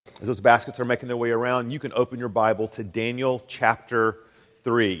As those baskets are making their way around, you can open your Bible to Daniel chapter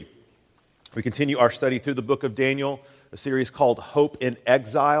 3. We continue our study through the book of Daniel, a series called Hope in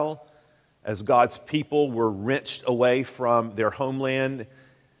Exile. As God's people were wrenched away from their homeland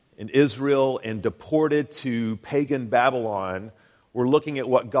in Israel and deported to pagan Babylon, we're looking at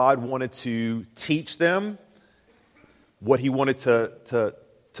what God wanted to teach them, what He wanted to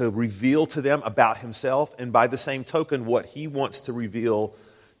reveal to them about Himself, and by the same token, what He wants to reveal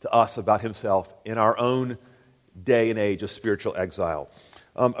to us about Himself in our own day and age of spiritual exile.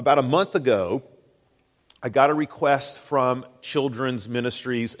 About a month ago, I got a request from Children's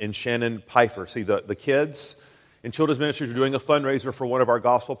Ministries in Shannon Pfeiffer. See, the kids in Children's Ministries are doing a fundraiser for one of our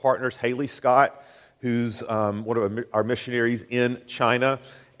gospel partners, Haley Scott, who's one of our missionaries in China.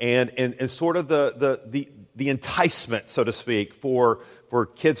 And sort of the enticement, so to speak, for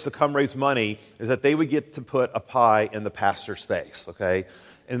kids to come raise money is that they would get to put a pie in the pastor's face, okay?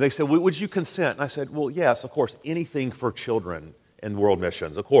 And they said, would you consent? And I said, well, yes, of course, anything for children in world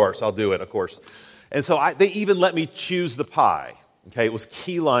missions. Of course, I'll do it, of course. And so they even let me choose the pie, okay? It was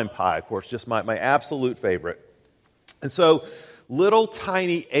key lime pie, of course, just my absolute favorite. And so little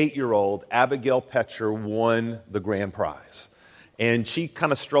tiny 8-year-old Abigail Petcher won the grand prize. And she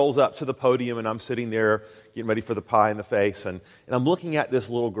kind of strolls up to the podium, and I'm sitting there getting ready for the pie in the face. And I'm looking at this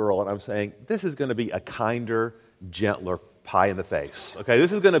little girl, and I'm saying, this is going to be a kinder, gentler pie in the face. Okay,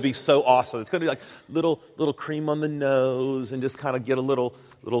 this is going to be so awesome. It's going to be like little cream on the nose, and just kind of get a little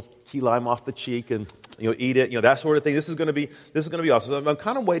key lime off the cheek, and eat it. That sort of thing. This is going to be awesome. So I'm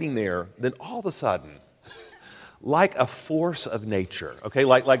kind of waiting there. Then all of a sudden, like a force of nature. Okay,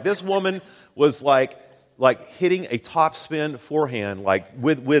 like this woman was like hitting a topspin forehand, like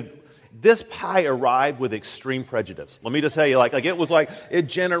with this pie arrived with extreme prejudice. Let me just tell you, it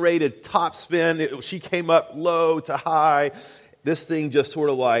generated topspin. She came up low to high. This thing just sort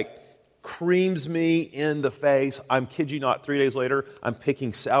of creams me in the face. I'm kid you not, 3 days later, I'm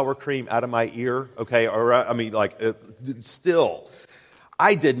picking sour cream out of my ear. Okay, still,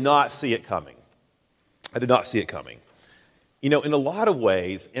 I did not see it coming. In a lot of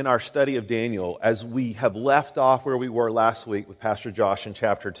ways, in our study of Daniel, as we have left off where we were last week with Pastor Josh in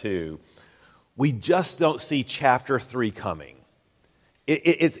chapter 2, we just don't see chapter 3 coming.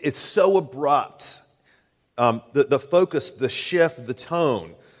 It's so abrupt. The focus, the shift, the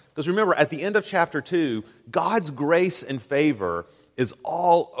tone. Because remember, at the end of chapter 2, God's grace and favor is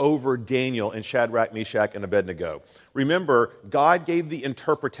all over Daniel and Shadrach, Meshach, and Abednego. Remember, God gave the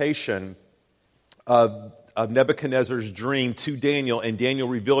interpretation of Nebuchadnezzar's dream to Daniel, and Daniel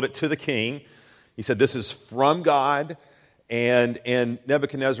revealed it to the king. He said, this is from God, and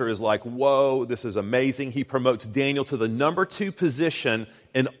Nebuchadnezzar is like, whoa, this is amazing. He promotes Daniel to the number 2 position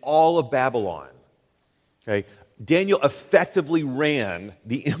in all of Babylon. Okay, Daniel effectively ran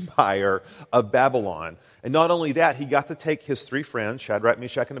the empire of Babylon. And not only that, he got to take his 3 friends, Shadrach,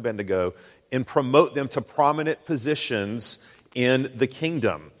 Meshach, and Abednego, and promote them to prominent positions in the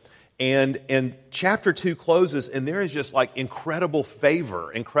kingdom. And chapter 2 closes, and there is just incredible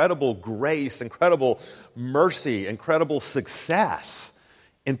favor, incredible grace, incredible mercy, incredible success.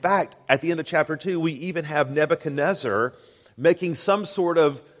 In fact, at the end of chapter 2, we even have Nebuchadnezzar making some sort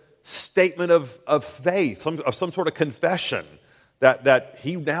of statement of faith, some sort of confession that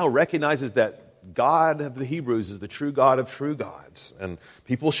he now recognizes that God of the Hebrews is the true God of true gods, and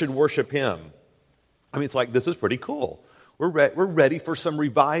people should worship Him. I mean, it's this is pretty cool. We're ready for some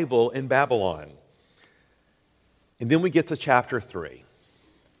revival in Babylon. And then we get to chapter 3.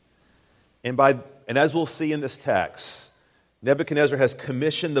 And as we'll see in this text, Nebuchadnezzar has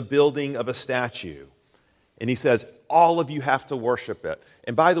commissioned the building of a statue. And he says, all of you have to worship it.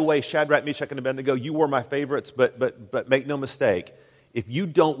 And by the way, Shadrach, Meshach, and Abednego, you were my favorites, but make no mistake, if you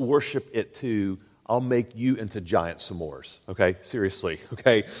don't worship it too, I'll make you into giant s'mores. Okay? Seriously.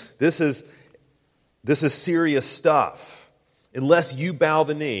 Okay? This is serious stuff. Unless you bow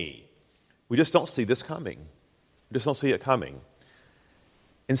the knee. We just don't see this coming. We just don't see it coming.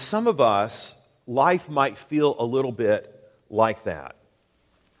 And some of us, life might feel a little bit like that.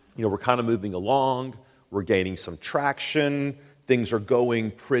 We're kind of moving along. We're gaining some traction. Things are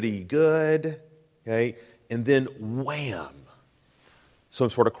going pretty good. Okay? And then wham! Some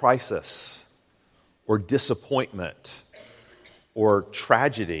sort of crisis or disappointment or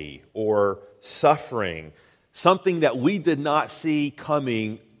tragedy or suffering. Something that we did not see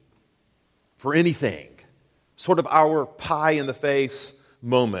coming for anything. Sort of our pie in the face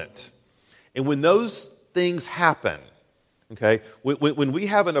moment. And when those things happen, okay, when we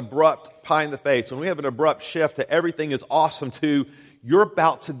have an abrupt pie in the face, when we have an abrupt shift to everything is awesome to you're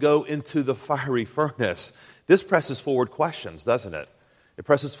about to go into the fiery furnace, this presses forward questions, doesn't it? It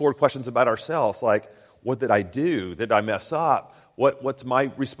presses forward questions about ourselves, like, what did I do? Did I mess up? What's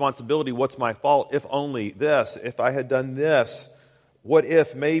my responsibility? What's my fault? If only this, if I had done this, what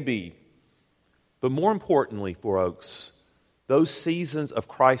if maybe? But more importantly, folks, those seasons of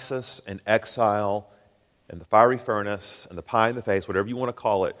crisis and exile and the fiery furnace and the pie in the face, whatever you want to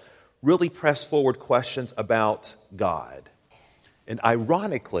call it, really press forward questions about God. And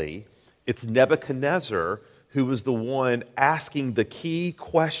ironically, it's Nebuchadnezzar who was the one asking the key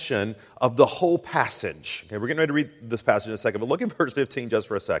question of the whole passage. Okay, we're getting ready to read this passage in a second, but look at verse 15 just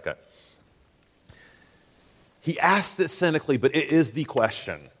for a second. He asked it cynically, but it is the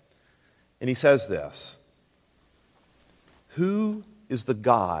question. And he says this: who is the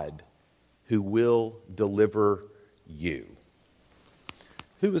God who will deliver you?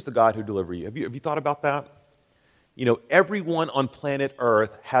 Who is the God who will deliver you? Have you thought about that? You know, everyone on planet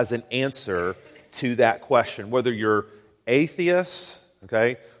Earth has an answer to that question, whether you're atheist,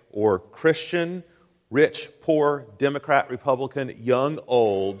 okay, or Christian, rich, poor, Democrat, Republican, young,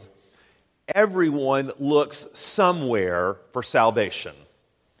 old. Everyone looks somewhere for salvation.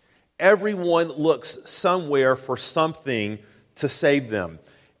 Everyone looks somewhere for something to save them.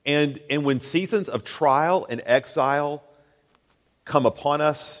 And when seasons of trial and exile come upon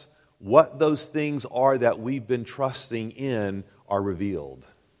us, what those things are that we've been trusting in are revealed.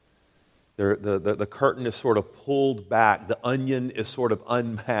 The curtain is sort of pulled back. The onion is sort of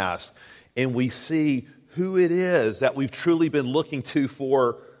unmasked. And we see who it is that we've truly been looking to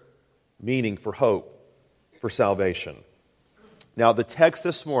for meaning, for hope, for salvation. Now, the text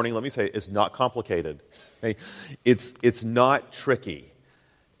this morning, let me say, is not complicated. Okay? It's not tricky.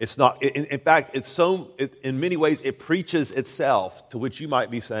 It's not. In fact, in many ways, it preaches itself, to which you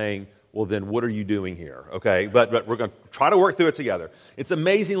might be saying, well, then what are you doing here? Okay, but we're going to try to work through it together. It's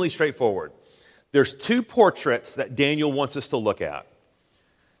amazingly straightforward. There's two portraits that Daniel wants us to look at.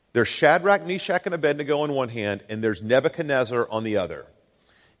 There's Shadrach, Meshach, and Abednego on one hand, and there's Nebuchadnezzar on the other.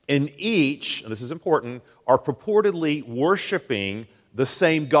 And each, and this is important, are purportedly worshiping the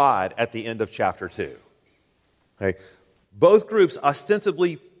same God at the end of chapter 2. Okay? Both groups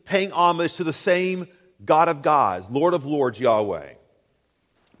ostensibly paying homage to the same God of gods, Lord of lords, Yahweh.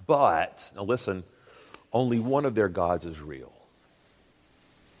 But, now listen, only one of their gods is real.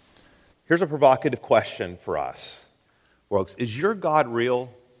 Here's a provocative question for us, folks. Is your God real?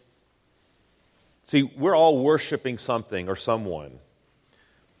 See, we're all worshiping something or someone.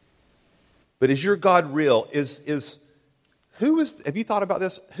 But is your God real? Have you thought about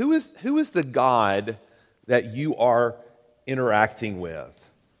this? Who is the God that you are interacting with,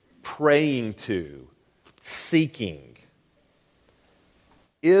 praying to, seeking?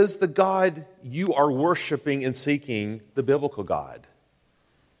 Is the God you are worshiping and seeking the biblical God?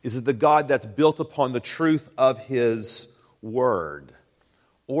 Is it the God that's built upon the truth of His Word?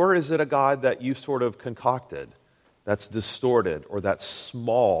 Or is it a God that you've sort of concocted, that's distorted, or that's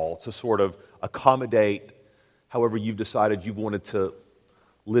small to sort of accommodate however you've decided you wanted to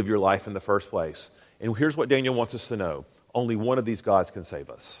live your life in the first place? And here's what Daniel wants us to know. Only one of these gods can save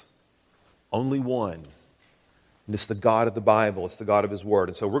us. Only one. And it's the God of the Bible. It's the God of His Word.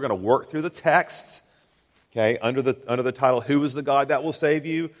 And so we're going to work through the text, okay, under the title, Who is the God that will save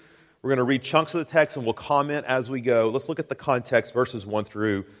you? We're going to read chunks of the text and we'll comment as we go. Let's look at the context, verses 1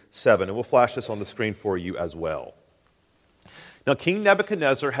 through 7, and we'll flash this on the screen for you as well. Now, King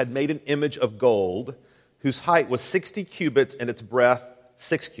Nebuchadnezzar had made an image of gold whose height was 60 cubits and its breadth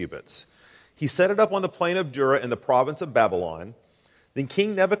 6 cubits. He set it up on the plain of Dura in the province of Babylon. Then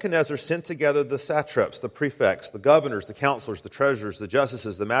King Nebuchadnezzar sent together the satraps, the prefects, the governors, the counselors, the treasurers, the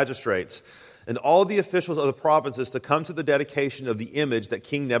justices, the magistrates, and all the officials of the provinces to come to the dedication of the image that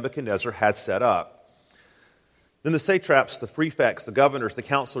King Nebuchadnezzar had set up. Then the satraps, the prefects, the governors, the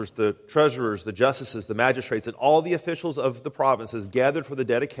counselors, the treasurers, the justices, the magistrates, and all the officials of the provinces gathered for the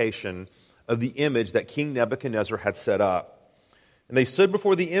dedication of the image that King Nebuchadnezzar had set up. And they stood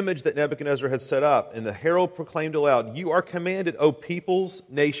before the image that Nebuchadnezzar had set up, and the herald proclaimed aloud, "You are commanded, O peoples,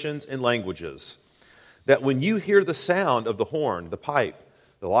 nations, and languages, that when you hear the sound of the horn, the pipe,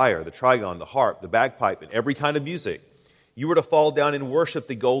 the lyre, the trigon, the harp, the bagpipe, and every kind of music, you are to fall down and worship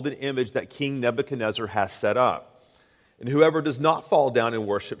the golden image that King Nebuchadnezzar has set up. And whoever does not fall down and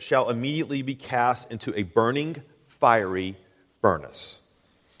worship shall immediately be cast into a burning, fiery furnace."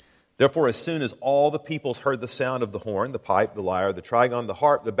 Therefore, as soon as all the peoples heard the sound of the horn, the pipe, the lyre, the trigon, the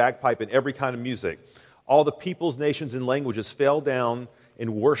harp, the bagpipe, and every kind of music, all the peoples, nations, and languages fell down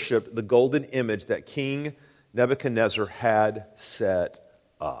and worshipped the golden image that King Nebuchadnezzar had set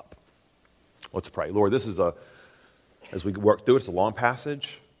up. Let's pray. Lord, this is as we work through it, it's a long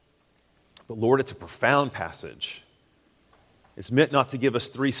passage. But Lord, it's a profound passage. It's meant not to give us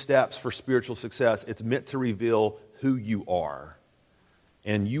 3 steps for spiritual success. It's meant to reveal who you are.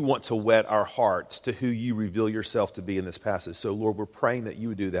 And you want to wet our hearts to who you reveal yourself to be in this passage. So, Lord, we're praying that you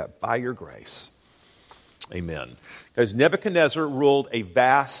would do that by your grace. Amen. Because Nebuchadnezzar ruled a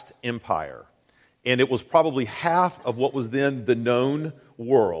vast empire. And it was probably half of what was then the known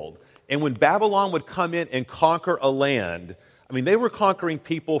world. And when Babylon would come in and conquer a land, I mean, they were conquering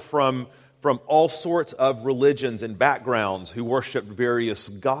people from all sorts of religions and backgrounds who worshiped various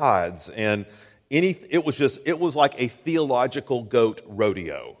gods. And it was like a theological goat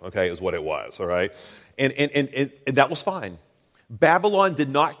rodeo, okay, is what it was, all right? And that was fine. Babylon did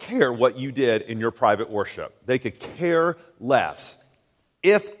not care what you did in your private worship. They could care less,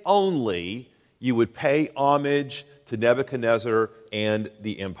 if only you would pay homage to Nebuchadnezzar and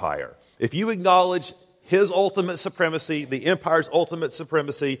the empire. If you acknowledge his ultimate supremacy, the empire's ultimate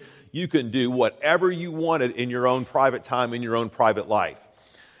supremacy, you can do whatever you wanted in your own private time, in your own private life.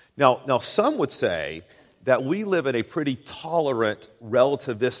 Now, some would say that we live in a pretty tolerant,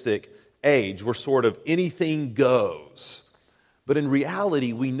 relativistic age where sort of anything goes. But in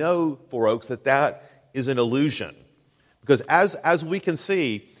reality, we know, for Oaks, that is an illusion. Because as we can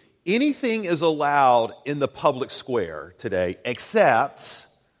see, anything is allowed in the public square today except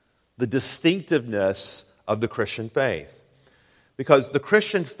the distinctiveness of the Christian faith. Because the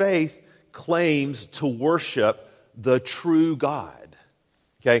Christian faith claims to worship the true God.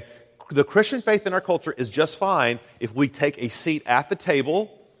 Okay? The Christian faith in our culture is just fine if we take a seat at the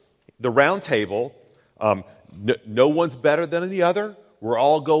table, the round table. No one's better than the other. We're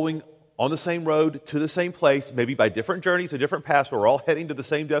all going on the same road to the same place, maybe by different journeys or different paths, but we're all heading to the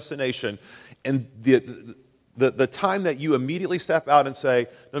same destination. And the time that you immediately step out and say,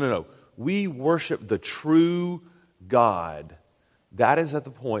 no, we worship the true God, that is at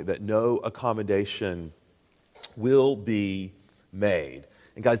the point that no accommodation will be made.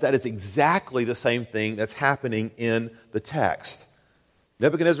 And guys, that is exactly the same thing that's happening in the text.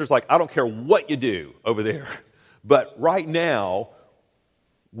 Nebuchadnezzar's like, I don't care what you do over there, but right now,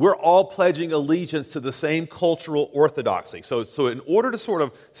 we're all pledging allegiance to the same cultural orthodoxy. So in order to sort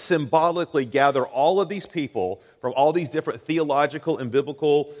of symbolically gather all of these people from all these different theological and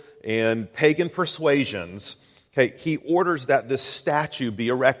biblical and pagan persuasions, okay, he orders that this statue be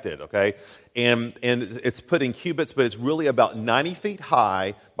erected, okay? And it's put in cubits, but it's really about 90 feet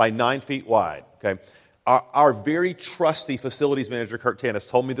high by 9 feet wide, okay? Our very trusty facilities manager, Kirk Tannis,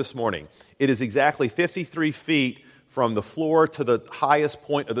 told me this morning, it is exactly 53 feet from the floor to the highest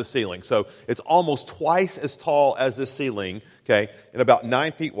point of the ceiling. So it's almost twice as tall as this ceiling, okay, and about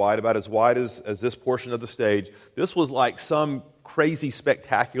 9 feet wide, about as wide as this portion of the stage. This was like some crazy,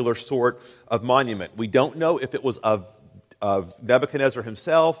 spectacular sort of monument. We don't know if it was of Nebuchadnezzar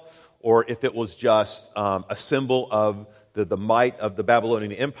himself or if it was just a symbol of the might of the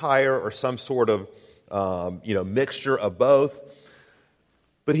Babylonian Empire or some sort of mixture of both.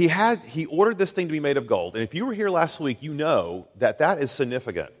 But he ordered this thing to be made of gold. And if you were here last week, you know that is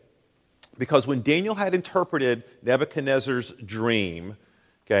significant. Because when Daniel had interpreted Nebuchadnezzar's dream,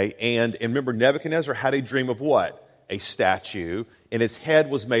 okay, and remember, Nebuchadnezzar had a dream of what? A statue, and its head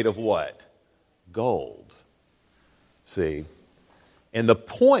was made of what? Gold. See? And the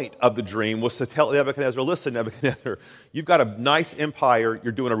point of the dream was to tell Nebuchadnezzar, listen, Nebuchadnezzar, you've got a nice empire.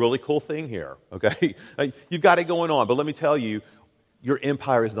 You're doing a really cool thing here, okay? You've got it going on. But let me tell you, your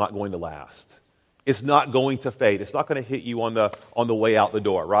empire is not going to last. It's not going to fade. It's not going to hit you on the way out the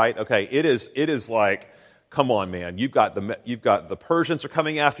door, right? Okay, it is like, come on, man. You've got the Persians are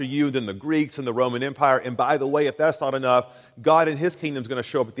coming after you, then the Greeks and the Roman Empire. And by the way, if that's not enough, God and his kingdom is going to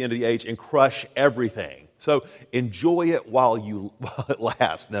show up at the end of the age and crush everything. So enjoy it while it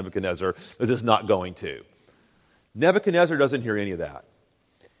lasts, Nebuchadnezzar, because it's not going to. Nebuchadnezzar doesn't hear any of that.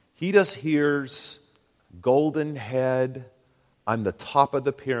 He just hears golden head. I'm the top of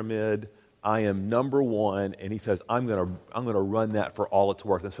the pyramid. I am number one. And he says, I'm going to run that for all it's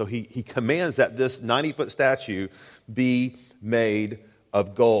worth. And so he commands that this 90-foot statue be made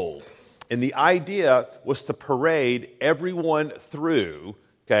of gold. And the idea was to parade everyone through,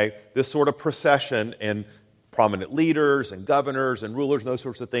 okay, this sort of procession, and prominent leaders and governors and rulers and those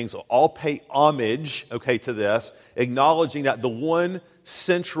sorts of things will all pay homage, okay, to this, acknowledging that the one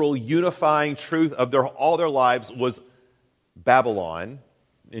central unifying truth of all their lives was Babylon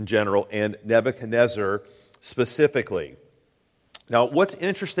in general and Nebuchadnezzar specifically. Now, what's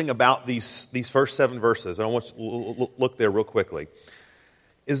interesting about these first 7 verses, and I want you to look there real quickly,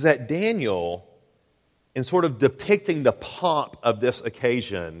 is that Daniel, in sort of depicting the pomp of this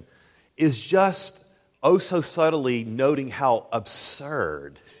occasion, is just so subtly noting how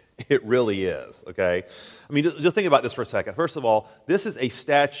absurd It really is, okay? I mean, just think about this for a second. First of all, this is a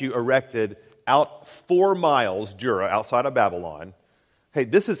statue erected out 4 miles, Jura, outside of Babylon. Okay,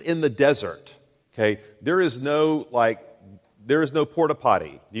 this is in the desert, okay? There is no porta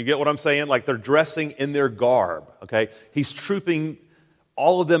potty. Do you get what I'm saying? Like, they're dressing in their garb, okay? He's trooping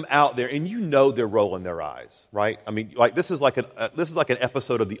all of them out there, and you know they're rolling their eyes, right? I mean, like, this is like an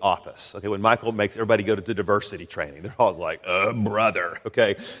episode of The Office, okay? When Michael makes everybody go to diversity training, they're all like, brother,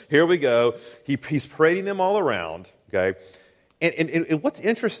 okay? Here we go. He's parading them all around, okay? And what's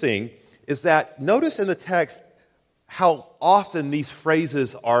interesting is that notice in the text how often these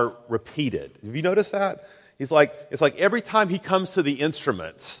phrases are repeated. Have you noticed that? It's like every time he comes to the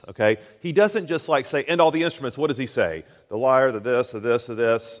instruments, okay, he doesn't just like say, and all the instruments, what does he say? The lyre, the this, the this, the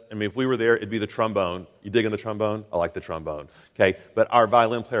this. I mean, if we were there, it'd be the trombone. You digging the trombone? I like the trombone. Okay, but our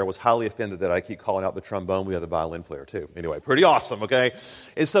violin player was highly offended that I keep calling out the trombone. We have the violin player too. Anyway, pretty awesome, okay?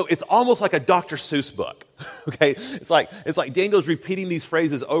 And so it's almost like a Dr. Seuss book, okay? It's like Daniel's repeating these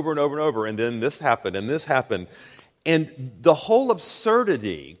phrases over and over and over, and then this happened, and this happened. And the whole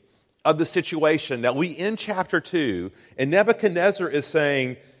absurdity of the situation that we end chapter 2, and Nebuchadnezzar is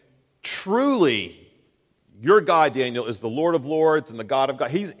saying, truly, your God, Daniel, is the Lord of lords and the God of God.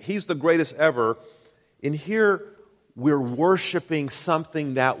 He's the greatest ever. And here, we're worshiping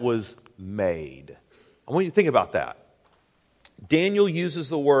something that was made. I want you to think about that. Daniel uses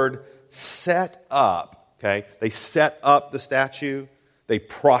the word set up, okay? They set up the statue. They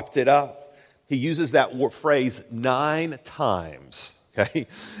propped it up. He uses that phrase 9 times. Okay,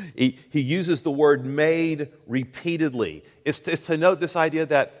 he uses the word made repeatedly. It's to note this idea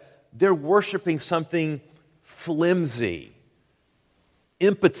that they're worshiping something flimsy,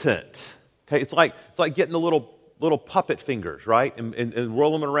 impotent. Okay, it's like getting the little puppet fingers, right, and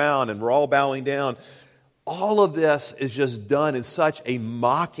roll them around, and we're all bowing down. All of this is just done in such a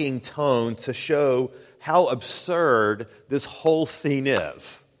mocking tone to show how absurd this whole scene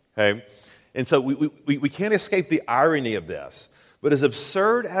is. Okay, and so we can't escape the irony of this. But as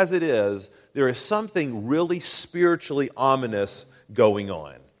absurd as it is, there is something really spiritually ominous going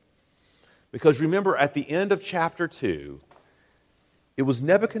on. Because remember, at the end of chapter 2, it was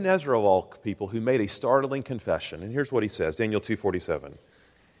Nebuchadnezzar of all people who made a startling confession. And here's what he says, Daniel 2:47.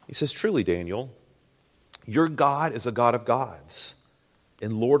 He says, truly, Daniel, your God is a God of gods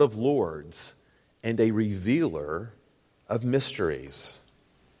and Lord of lords and a revealer of mysteries.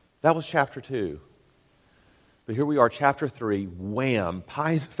 That was chapter 2. But here we are, chapter 3, wham,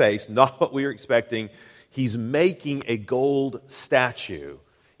 pie in the face, not what we were expecting. He's making a gold statue.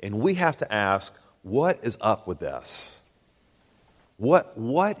 And we have to ask, what is up with this?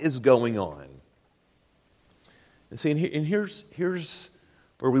 What is going on? And see, and here's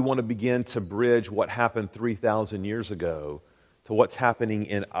where we want to begin to bridge what happened 3,000 years ago to what's happening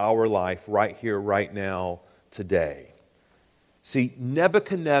in our life right here, right now, today. See,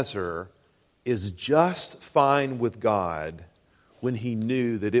 Nebuchadnezzar is just fine with God when he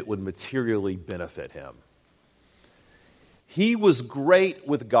knew that it would materially benefit him. He was great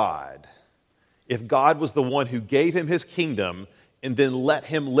with God if God was the one who gave him his kingdom and then let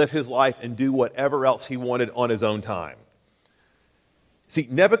him live his life and do whatever else he wanted on his own time. See,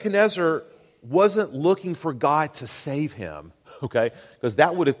 Nebuchadnezzar wasn't looking for God to save him, okay? Because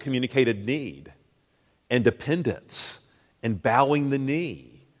that would have communicated need and dependence and bowing the knee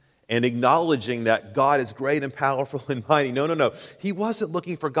and acknowledging that God is great and powerful and mighty. No. He wasn't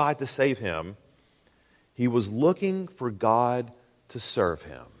looking for God to save him. He was looking for God to serve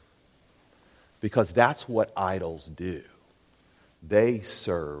him. Because that's what idols do. They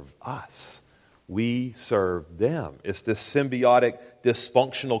serve us. We serve them. It's this symbiotic,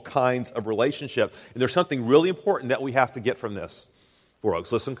 dysfunctional kinds of relationship. And there's something really important that we have to get from this,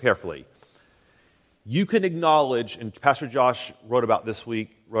 folks. Listen carefully. You can acknowledge, and Pastor Josh wrote about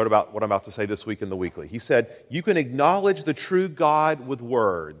what I'm about to say this week in the weekly. He said, you can acknowledge the true God with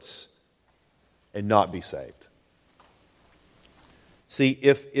words and not be saved. See,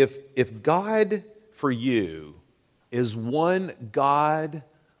 if God for you is one God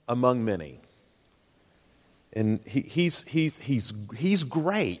among many, and he's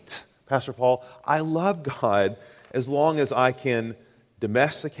great, Pastor Paul, I love God as long as I can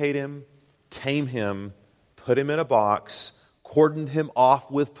domesticate him, tame him, put him in a box, cordon him off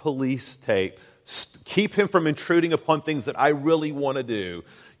with police tape, keep him from intruding upon things that I really want to do.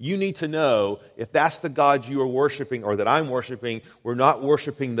 You need to know if that's the God you are worshiping or that I'm worshiping, we're not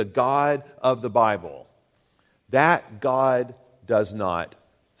worshiping the God of the Bible. That God does not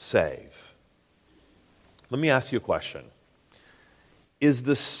save. Let me ask you a question. Is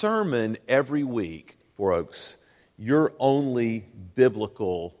the sermon every week, for Oaks, your only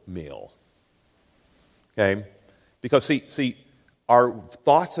biblical meal. Okay? Because see, our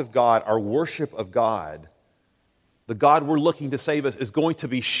thoughts of God, our worship of God, the God we're looking to save us is going to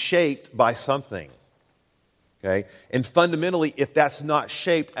be shaped by something. Okay? And fundamentally, if that's not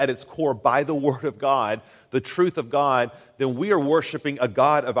shaped at its core by the Word of God, the truth of God, then we are worshiping a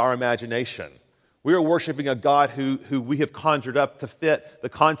God of our imagination. We are worshiping a God who we have conjured up to fit the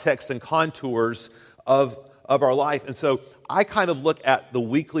context and contours of our life. And so I kind of look at the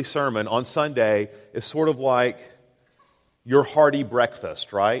weekly sermon on Sunday as sort of like your hearty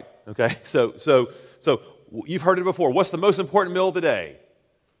breakfast, right? Okay? So you've heard it before. What's the most important meal of the day?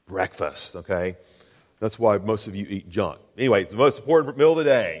 Breakfast, okay? That's why most of you eat junk. Anyway, it's the most important meal of the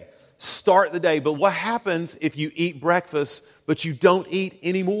day. Start the day. But what happens if you eat breakfast, but you don't eat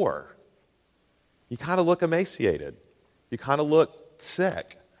anymore? You kind of look emaciated. You kind of look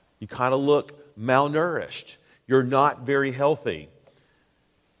sick. You kind of look malnourished. You're not very healthy.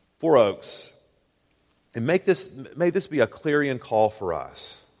 For Oaks, and may this be a clarion call for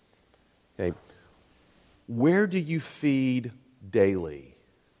us. Okay, where do you feed daily,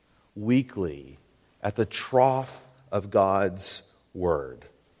 weekly, at the trough of God's Word?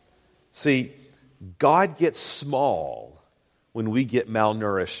 See, God gets small when we get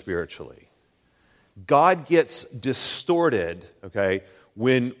malnourished spiritually. God gets distorted, okay,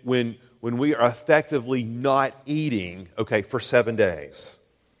 when we are effectively not eating, okay, for 7 days.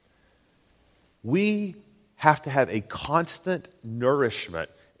 We have to have a constant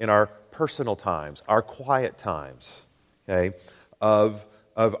nourishment in our personal times, our quiet times, okay, of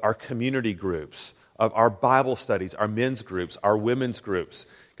our community groups, of our Bible studies, our men's groups, our women's groups.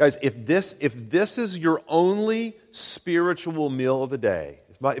 Guys, if this is your only spiritual meal of the day,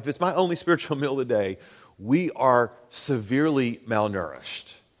 if it's my only spiritual meal of the day, we are severely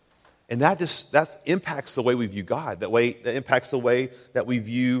malnourished. And that impacts the way we view God. That impacts the way that we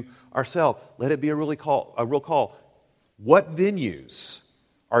view ourselves. Let it be a real call. What venues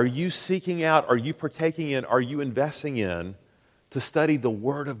are you seeking out? Are you partaking in? Are you investing in to study the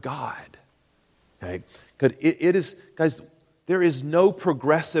Word of God? Okay, because it is, guys, there is no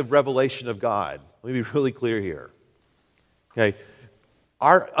progressive revelation of God. Let me be really clear here. Okay,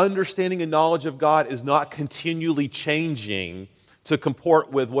 our understanding and knowledge of God is not continually changing to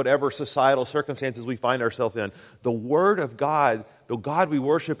comport with whatever societal circumstances we find ourselves in. The Word of God, the God we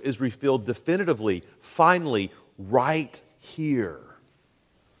worship, is revealed definitively, finally, right here.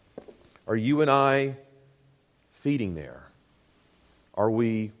 Are you and I feeding there? Are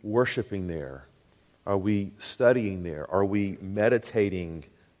we worshiping there? Are we studying there? Are we meditating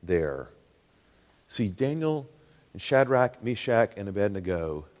there? See, Daniel and Shadrach, Meshach, and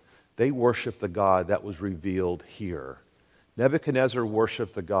Abednego, they worshiped the God that was revealed here. Nebuchadnezzar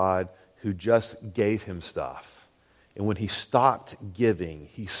worshiped the God who just gave him stuff. And when he stopped giving,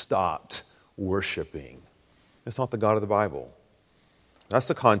 he stopped worshiping. That's not the God of the Bible. That's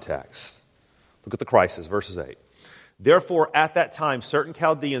the context. Look at the crisis, verses 8. Therefore, at that time, certain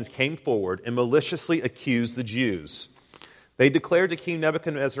Chaldeans came forward and maliciously accused the Jews. They declared to King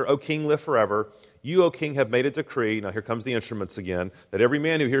Nebuchadnezzar, O king, live forever. You, O king, have made a decree, now here comes the instruments again, that every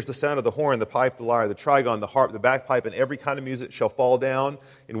man who hears the sound of the horn, the pipe, the lyre, the trigon, the harp, the bagpipe, and every kind of music shall fall down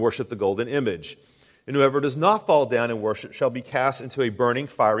and worship the golden image. And whoever does not fall down and worship shall be cast into a burning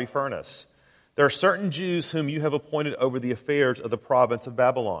fiery furnace. There are certain Jews whom you have appointed over the affairs of the province of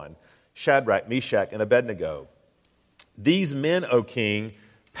Babylon, Shadrach, Meshach, and Abednego. These men, O king,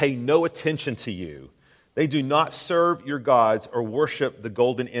 pay no attention to you. They do not serve your gods or worship the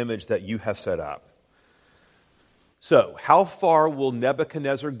golden image that you have set up. So, how far will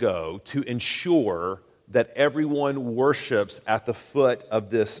Nebuchadnezzar go to ensure that everyone worships at the foot of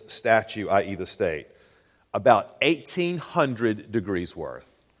this statue, i.e. the state? About 1,800 degrees worth.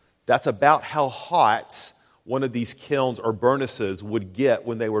 That's about how hot one of these kilns or furnaces would get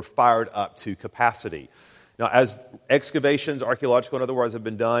when they were fired up to capacity. Now, as excavations, archaeological and otherwise, have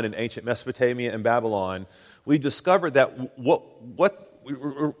been done in ancient Mesopotamia and Babylon, we discovered that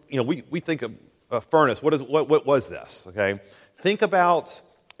we think of a furnace. What was this? Okay, think about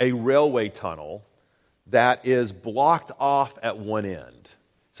a railway tunnel that is blocked off at one end.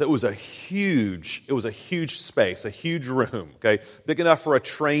 So it was a huge space, a huge room. Okay, big enough for a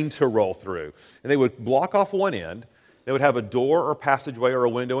train to roll through, and they would block off one end. They would have a door or passageway or a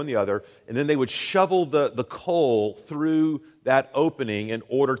window in the other, and then they would shovel the coal through that opening in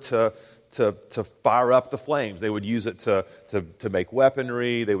order to fire up the flames. They would use it to make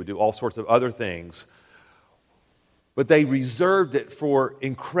weaponry. They would do all sorts of other things. But they reserved it for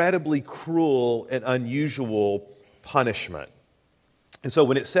incredibly cruel and unusual punishment. And so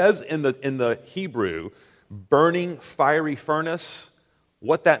when it says in the Hebrew Burning fiery furnace,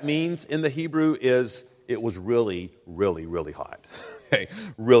 what that means in the Hebrew is it was really, really, really hot. Okay,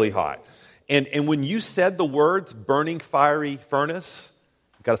 really hot. And when you said the words burning fiery furnace,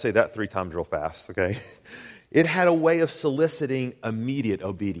 I've got to say that 3 times real fast, okay? It had a way of soliciting immediate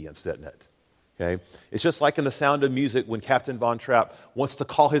obedience, didn't it? Okay? It's just like in The Sound of Music when Captain Von Trapp wants to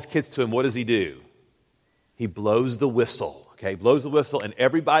call his kids to him. What does he do? He blows the whistle, okay? Blows the whistle, and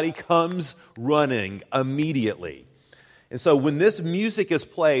everybody comes running immediately. And so when this music is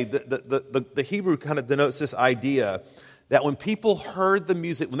played, the Hebrew kind of denotes this idea that when people heard the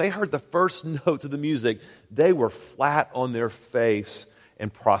music, when they heard the first notes of the music, they were flat on their face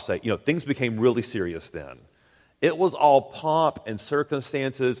and prostrate. You know, things became really serious then. It was all pomp and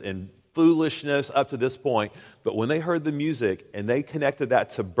circumstances and foolishness up to this point. But when they heard the music and they connected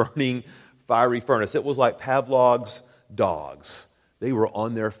that to burning fiery furnace, it was like Pavlov's dogs. They were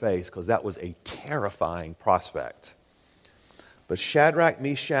on their face because that was a terrifying prospect. But Shadrach,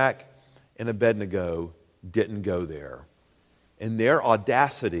 Meshach, and Abednego didn't go there. And their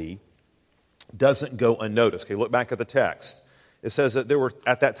audacity doesn't go unnoticed. Okay, look back at the text. It says that there were,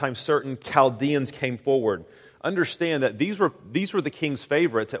 at that time, certain Chaldeans came forward. Understand that these were the king's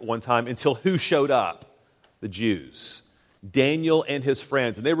favorites at one time until who showed up? The Jews. Daniel and his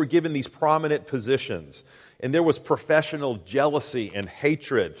friends. And they were given these prominent positions. And there was professional jealousy and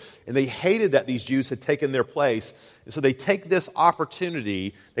hatred. And they hated that these Jews had taken their place. And so they take this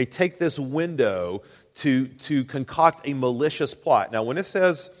opportunity, they take this window to concoct a malicious plot. Now, when it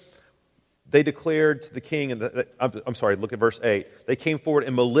says they declared to the king, and I'm sorry, look at verse 8. They came forward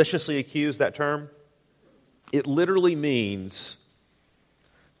and maliciously accused, that term. It literally means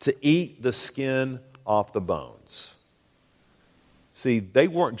to eat the skin off the bones. See, they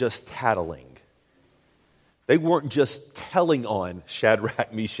weren't just tattling. They weren't just telling on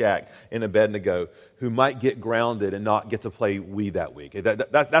Shadrach, Meshach, and Abednego, who might get grounded and not get to play Wii that week.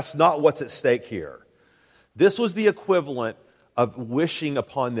 That's not what's at stake here. This was the equivalent of wishing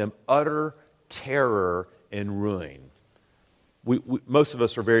upon them utter terror and ruin. Most of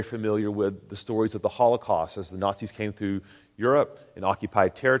us are very familiar with the stories of the Holocaust as the Nazis came through Europe and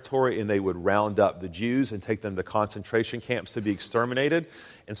occupied territory, and they would round up the Jews and take them to concentration camps to be exterminated.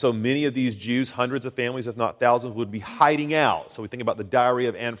 And so many of these Jews, hundreds of families, if not thousands, would be hiding out. So we think about the diary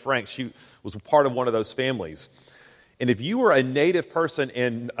of Anne Frank. She was part of one of those families. And if you were a native person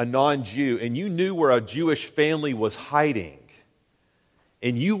and a non-Jew, and you knew where a Jewish family was hiding,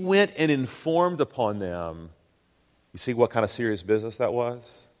 and you went and informed upon them, you see what kind of serious business that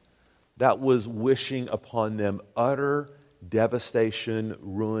was? That was wishing upon them utter devastation,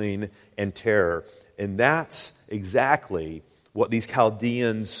 ruin, and terror. And that's exactly what these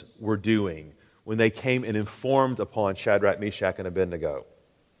Chaldeans were doing when they came and informed upon Shadrach, Meshach, and Abednego.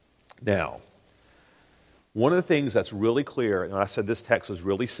 Now, one of the things that's really clear, and I said this text was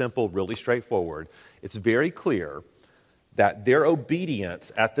really simple, really straightforward, it's very clear that their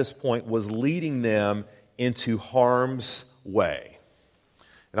obedience at this point was leading them into harm's way.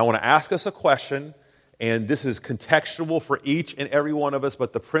 And I want to ask us a question, and this is contextual for each and every one of us,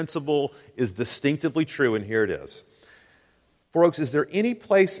 but the principle is distinctively true, and here it is. Folks, is there any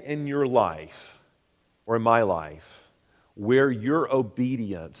place in your life, or in my life, where your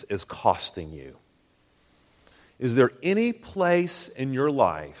obedience is costing you? Is there any place in your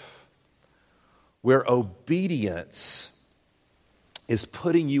life where obedience is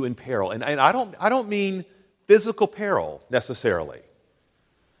putting you in peril? And I don't mean physical peril necessarily.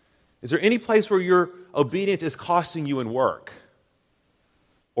 Is there any place where your obedience is costing you in work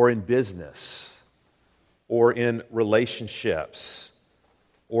or in business or in relationships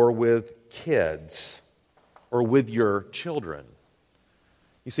or with kids or with your children?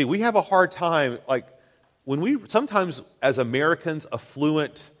 You see, we have a hard time, like, when we sometimes as Americans,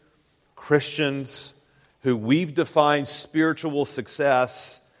 affluent Christians who we've defined spiritual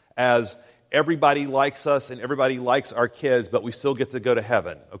success as everybody likes us and everybody likes our kids, but we still get to go to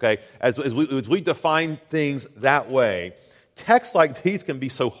heaven, okay? As we define things that way, texts like these can be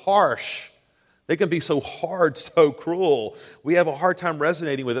so harsh. They can be so hard, so cruel. We have a hard time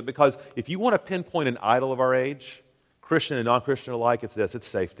resonating with it because if you want to pinpoint an idol of our age, Christian and non-Christian alike, it's this, it's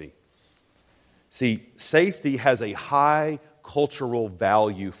safety. See, safety has a high cultural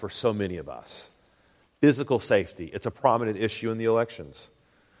value for so many of us. Physical safety, it's a prominent issue in the elections.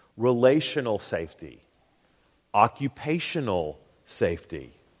 Relational safety, occupational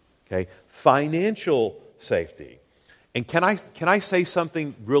safety, okay, financial safety. And can I say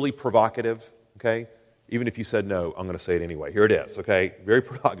something really provocative, okay? Even if you said no, I'm going to say it anyway. Here it is, okay? Very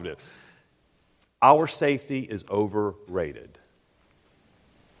provocative. Our safety is overrated.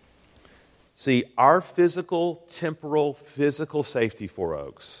 See, our temporal, physical safety, Four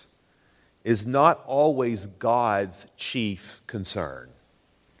Oaks, is not always God's chief concern.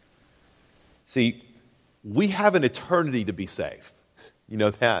 See, we have an eternity to be safe. You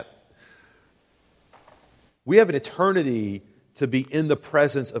know that? We have an eternity to be in the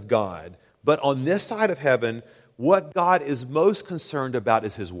presence of God. But on this side of heaven, what God is most concerned about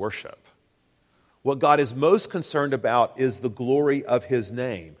is His worship. What God is most concerned about is the glory of His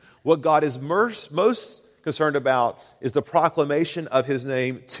name. What God is most concerned about is the proclamation of His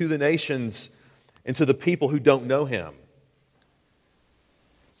name to the nations and to the people who don't know Him.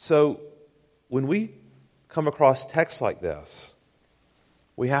 So, when we come across texts like this,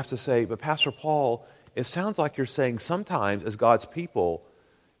 we have to say, but Pastor Paul, it sounds like you're saying sometimes as God's people,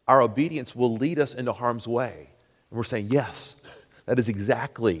 our obedience will lead us into harm's way. And we're saying, yes, that is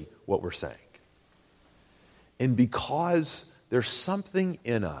exactly what we're saying. And because there's something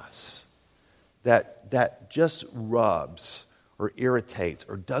in us that just rubs or irritates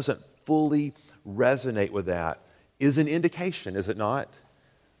or doesn't fully resonate with that, is an indication, is it not,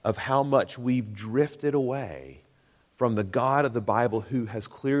 of how much we've drifted away from the God of the Bible who has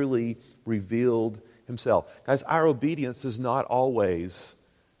clearly revealed Himself. Guys, our obedience does not always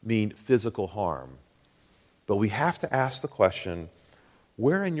mean physical harm. But we have to ask the question,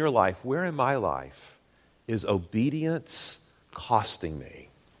 where in your life, where in my life, is obedience costing me?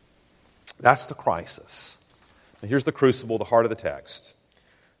 That's the crisis. And here's the crucible, the heart of the text.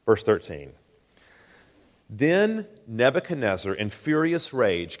 Verse 13. Then Nebuchadnezzar, in furious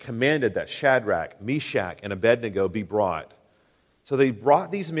rage, commanded that Shadrach, Meshach, and Abednego be brought. So they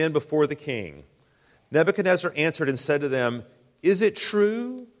brought these men before the king. Nebuchadnezzar answered and said to them, "Is it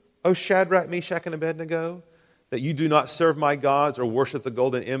true, O Shadrach, Meshach, and Abednego, that you do not serve my gods or worship the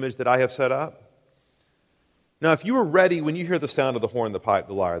golden image that I have set up? Now, if you are ready when you hear the sound of the horn, the pipe,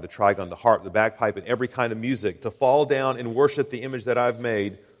 the lyre, the trigon, the harp, the bagpipe, and every kind of music, to fall down and worship the image that I've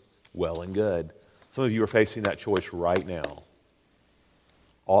made, well and good." Some of you are facing that choice right now.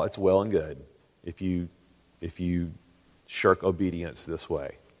 It's well and good if you shirk obedience this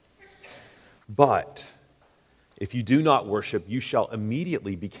way. But if you do not worship, you shall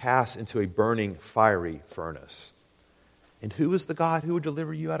immediately be cast into a burning, fiery furnace. And who is the God who would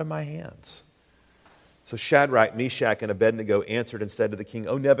deliver you out of my hands? So Shadrach, Meshach, and Abednego answered and said to the king,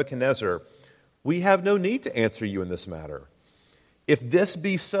 "O Nebuchadnezzar, we have no need to answer you in this matter. If this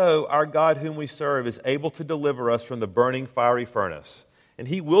be so, our God whom we serve is able to deliver us from the burning, fiery furnace, and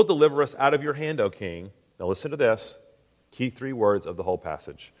He will deliver us out of your hand, O king." Now listen to this, key 3 words of the whole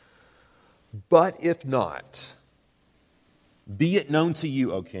passage. "But if not, be it known to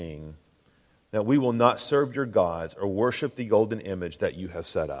you, O king, that we will not serve your gods or worship the golden image that you have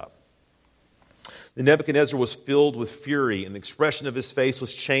set up." Then Nebuchadnezzar was filled with fury, and the expression of his face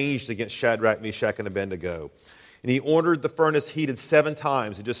was changed against Shadrach, Meshach, and Abednego. And he ordered the furnace heated 7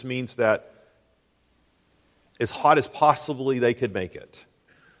 times. It just means that as hot as possibly they could make it.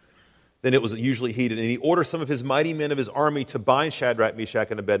 Then it was usually heated. And he ordered some of his mighty men of his army to bind Shadrach, Meshach,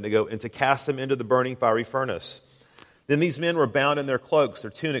 and Abednego and to cast them into the burning fiery furnace. Then these men were bound in their cloaks,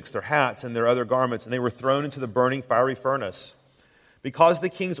 their tunics, their hats, and their other garments, and they were thrown into the burning fiery furnace. Because the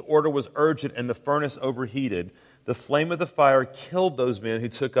king's order was urgent and the furnace overheated, the flame of the fire killed those men who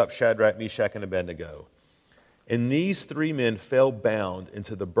took up Shadrach, Meshach, and Abednego. And these 3 men fell bound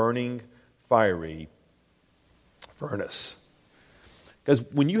into the burning fiery furnace. Because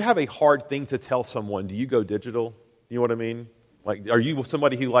when you have a hard thing to tell someone, do you go digital? You know what I mean? Like, are you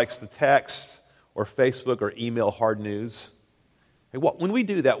somebody who likes to text or Facebook or email hard news? Hey, when we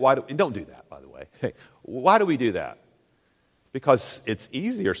do that, and don't do that, by the way. Hey, why do we do that? Because it's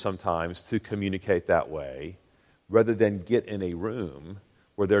easier sometimes to communicate that way rather than get in a room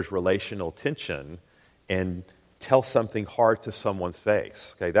where there's relational tension and tell something hard to someone's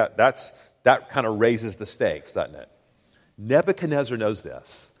face. Okay, that kind of raises the stakes, doesn't it? Nebuchadnezzar knows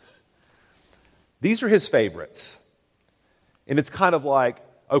this. These are his favorites. And it's kind of like,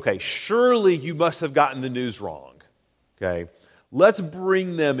 okay, surely you must have gotten the news wrong. Okay, let's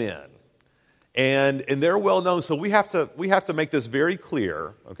bring them in. And they're well known, so we have to make this very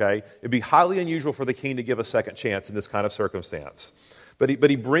clear, okay? It'd be highly unusual for the king to give a second chance in this kind of circumstance. But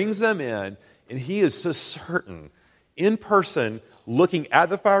he brings them in, and he is so certain, in person, looking at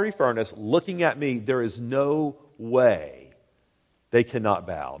the fiery furnace, looking at me, there is no way they cannot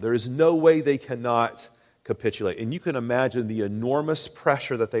bow. There is no way they cannot capitulate. And you can imagine the enormous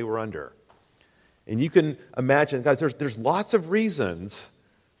pressure that they were under. And you can imagine, guys, there's lots of reasons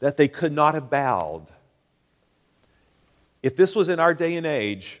that they could not have bowed. If this was in our day and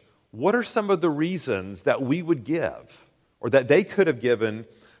age, what are some of the reasons that we would give, or that they could have given,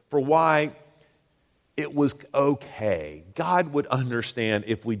 for why it was okay. God would understand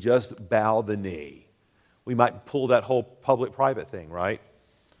if we just bow the knee. We might pull that whole public-private thing, right?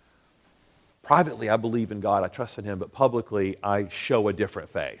 Privately, I believe in God, I trust in Him, but publicly, I show a different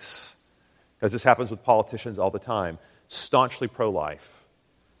face. Because this happens with politicians all the time. Staunchly pro-life.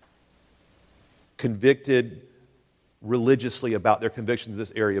 Convicted religiously about their convictions in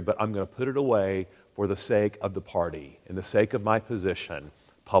this area, but I'm going to put it away for the sake of the party, in the sake of my position,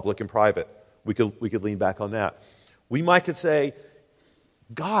 public and private. We could lean back on that. We could say,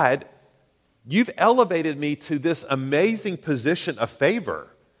 God, you've elevated me to this amazing position of favor.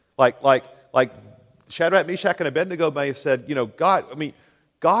 Like Shadrach, Meshach, and Abednego may have said,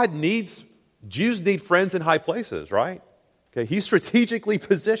 Jews need friends in high places, right? Okay, He strategically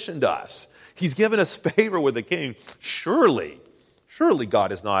positioned us. He's given us favor with the king. Surely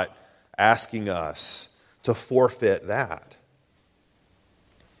God is not asking us to forfeit that.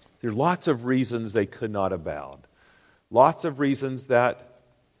 There are lots of reasons they could not have bowed. Lots of reasons that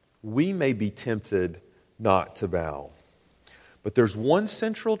we may be tempted not to bow. But there's one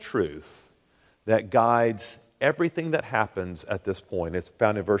central truth that guides everything that happens at this point. It's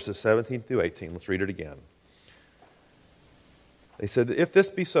found in verses 17 through 18. Let's read it again. They said, if this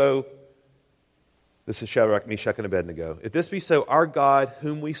be so, this is Shadrach, Meshach, and Abednego. If this be so, our God,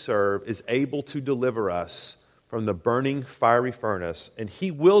 whom we serve, is able to deliver us from the burning fiery furnace, and He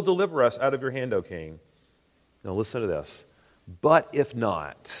will deliver us out of your hand, O king. Now listen to this. But if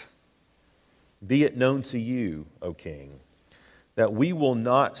not, be it known to you, O king, that we will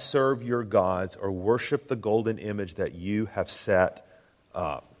not serve your gods or worship the golden image that you have set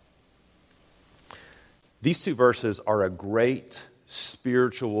up. These two verses are a great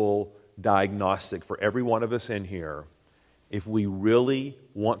spiritual diagnostic for every one of us in here if we really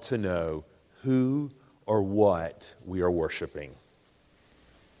want to know who or what we are worshiping.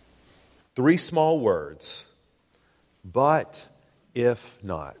 3 small words. But if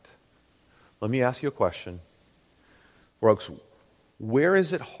not. Let me ask you a question. Folks, where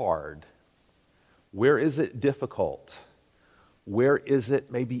is it hard? Where is it difficult? Where is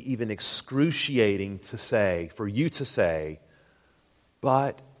it maybe even excruciating to say, for you to say,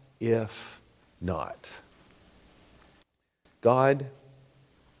 but if not? God,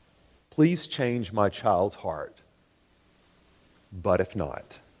 please change my child's heart. But if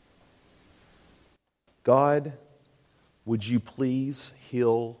not. God, would you please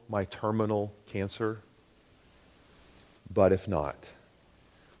heal my terminal cancer? But if not.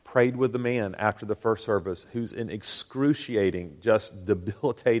 Prayed with the man after the first service who's in excruciating, just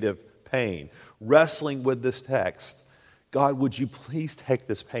debilitative pain, wrestling with this text. God, would you please take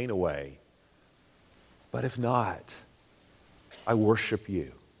this pain away? But if not, I worship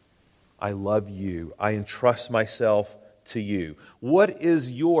you. I love you. I entrust myself to you. What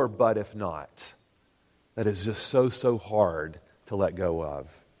is your but if not that is just so hard to let go of?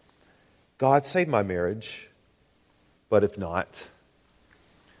 God, save my marriage. But if not,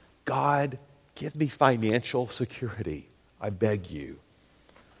 God, give me financial security. I beg you.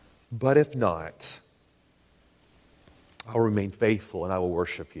 But if not, I'll remain faithful and I will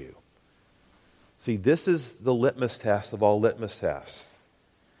worship you. See, this is the litmus test of all litmus tests.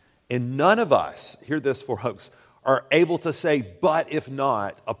 And none of us, hear this folks, are able to say, but if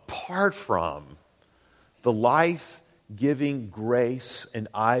not, apart from the life-giving grace and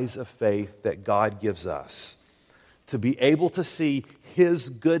eyes of faith that God gives us. To be able to see His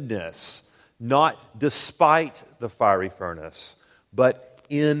goodness, not despite the fiery furnace, but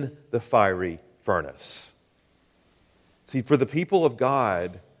in the fiery furnace. See, for the people of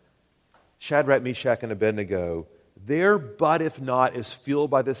God, Shadrach, Meshach, and Abednego, their but if not is fueled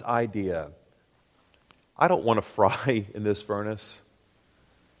by this idea. I don't want to fry in this furnace.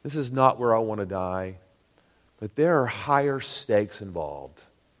 This is not where I want to die. But there are higher stakes involved.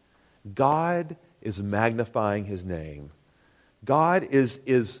 God is magnifying His name. God is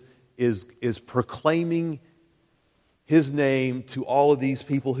proclaiming His name to all of these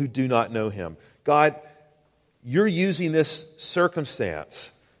people who do not know Him. God, you're using this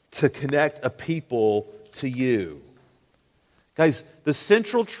circumstance to connect a people to you. Guys, the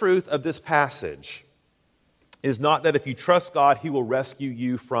central truth of this passage is not that if you trust God, He will rescue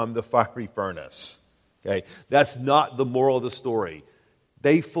you from the fiery furnace. Okay? That's not the moral of the story.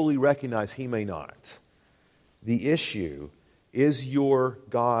 They fully recognize He may not. The issue is your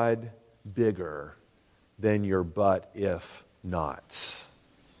God bigger than your but if nots?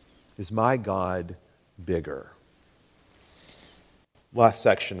 Is my God bigger? Last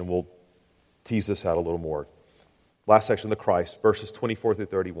section, and we'll tease this out a little more. Last section, the Christ, verses 24 through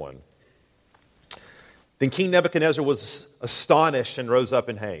 31. Then King Nebuchadnezzar was astonished and rose up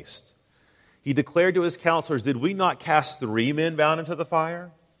in haste. He declared to his counselors, "Did we not cast 3 men bound into the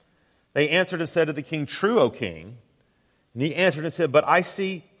fire?" They answered and said to the king, "True, O king." And he answered and said, "But I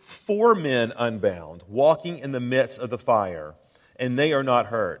see 4 men unbound, walking in the midst of the fire, and they are not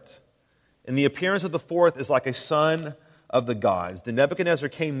hurt. And the appearance of the 4th is like a son of the gods." Then Nebuchadnezzar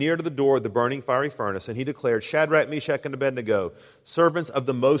came near to the door of the burning fiery furnace, and he declared, "Shadrach, Meshach, and Abednego, servants of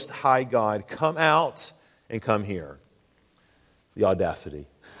the Most High God, come out and come here." The audacity.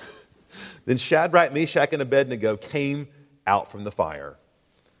 Then Shadrach, Meshach, and Abednego came out from the fire.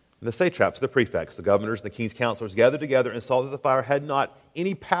 And the satraps, the prefects, the governors, and the king's counselors gathered together and saw that the fire had not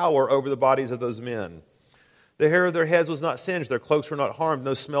any power over the bodies of those men. The hair of their heads was not singed, their cloaks were not harmed,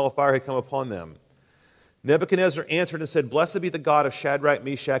 no smell of fire had come upon them. Nebuchadnezzar answered and said, "Blessed be the God of Shadrach,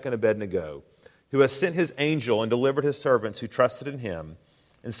 Meshach, and Abednego, who has sent his angel and delivered his servants who trusted in him,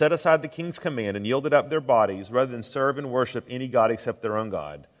 and set aside the king's command and yielded up their bodies rather than serve and worship any god except their own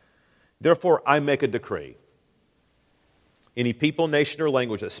God. Therefore I make a decree. Any people, nation, or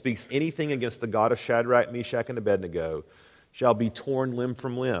language that speaks anything against the God of Shadrach, Meshach, and Abednego shall be torn limb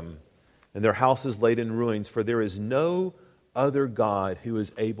from limb, and their houses laid in ruins, for there is no other God who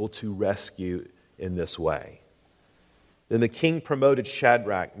is able to rescue in this way." Then the king promoted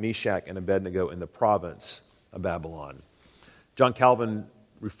Shadrach, Meshach, and Abednego in the province of Babylon. John Calvin,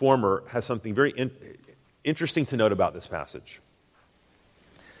 Reformer, has something very interesting to note about this passage.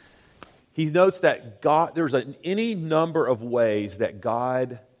 He notes that there's any number of ways that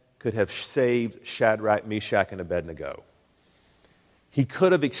God could have saved Shadrach, Meshach, and Abednego. He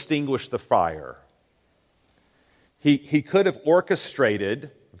could have extinguished the fire. He could have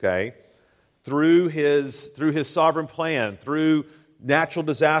orchestrated, through his sovereign plan, through natural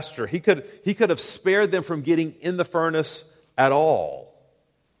disaster. He could have spared them from getting in the furnace at all.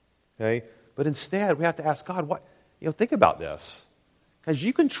 But instead, we have to ask God, what? Think about this. Because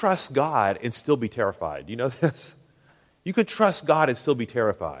you can trust God and still be terrified. Do you know this? You can trust God and still be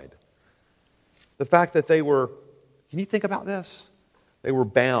terrified. The fact that can you think about this? They were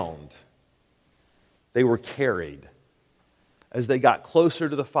bound. They were carried. As they got closer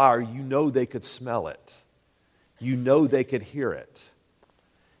to the fire, they could smell it. They could hear it.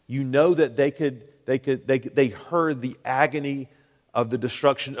 That they heard the agony of the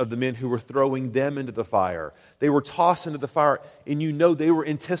destruction of the men who were throwing them into the fire. They were tossed into the fire, and they were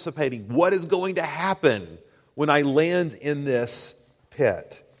anticipating what is going to happen when I land in this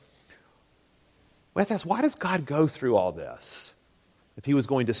pit. We have to ask, why does God go through all this if he was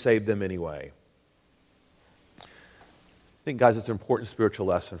going to save them anyway? I think, guys, it's an important spiritual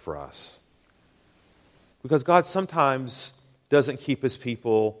lesson for us. Because God sometimes doesn't keep his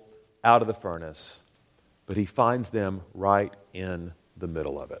people out of the furnace, but he finds them right in the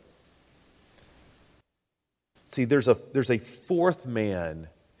middle of it. See, there's a 4th man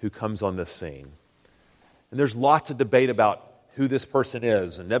who comes on this scene. And there's lots of debate about who this person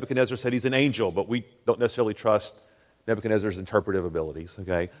is. And Nebuchadnezzar said he's an angel, but we don't necessarily trust Nebuchadnezzar's interpretive abilities.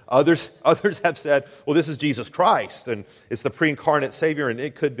 Others have said, well, this is Jesus Christ, and it's the pre-incarnate Savior, and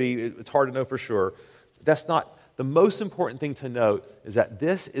it could be, it's hard to know for sure. That's not, the most important thing to note is that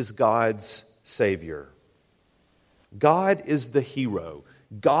this is God's Savior. God is the hero.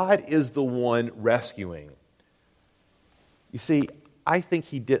 God is the one rescuing. You see, I think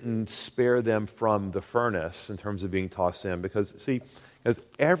he didn't spare them from the furnace in terms of being tossed in because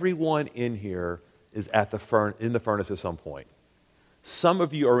everyone in here is in the furnace at some point. Some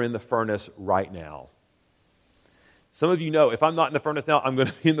of you are in the furnace right now. Some of you know, if I'm not in the furnace now, I'm going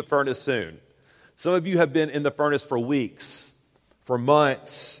to be in the furnace soon. Some of you have been in the furnace for weeks, for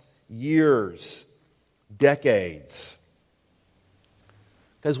months, years, decades.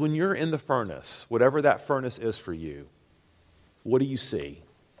 Because when you're in the furnace, whatever that furnace is for you, what do you see?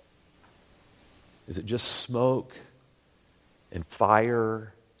 Is it just smoke and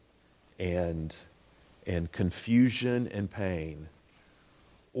fire and confusion and pain?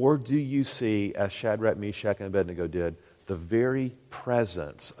 Or do you see, as Shadrach, Meshach, and Abednego did, the very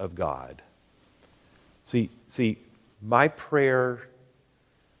presence of God? See, my prayer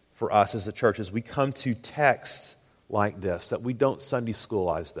for us as a church is we come to texts like this, that we don't Sunday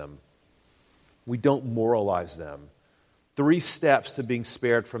schoolize them. We don't moralize them. 3 steps to being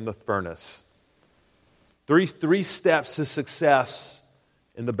spared from the furnace. 3 steps to success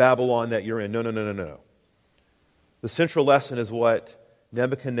in the Babylon that you're in. No. The central lesson is what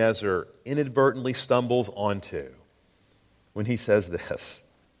Nebuchadnezzar inadvertently stumbles onto when he says this.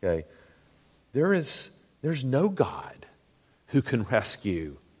 There's no God who can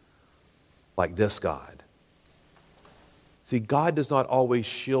rescue like this God. See, God does not always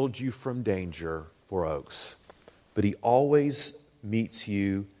shield you from danger, for Oaks, but he always meets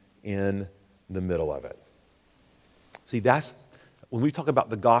you in in the middle of it. See, that's when we talk about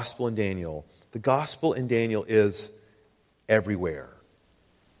the gospel in Daniel is everywhere.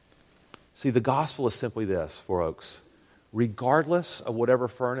 See, the gospel is simply this, folks. Regardless of whatever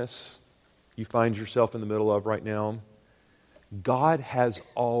furnace you find yourself in the middle of right now, God has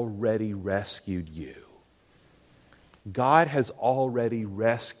already rescued you. God has already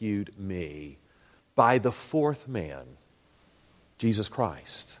rescued me by the fourth man, Jesus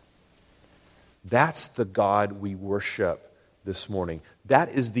Christ. That's the God we worship this morning. That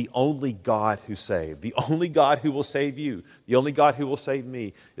is the only God who saved. The only God who will save you, the only God who will save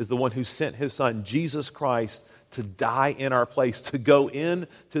me is the one who sent his Son, Jesus Christ, to die in our place, to go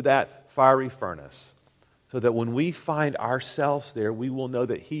into that fiery furnace, so that when we find ourselves there, we will know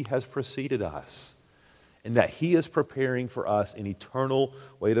that he has preceded us and that he is preparing for us an eternal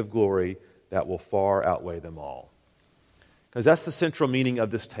weight of glory that will far outweigh them all. Because that's the central meaning of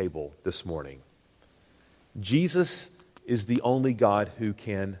this table this morning. Jesus is the only God who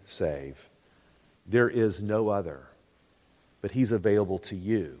can save. There is no other, but he's available to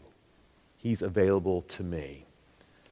you. He's available to me.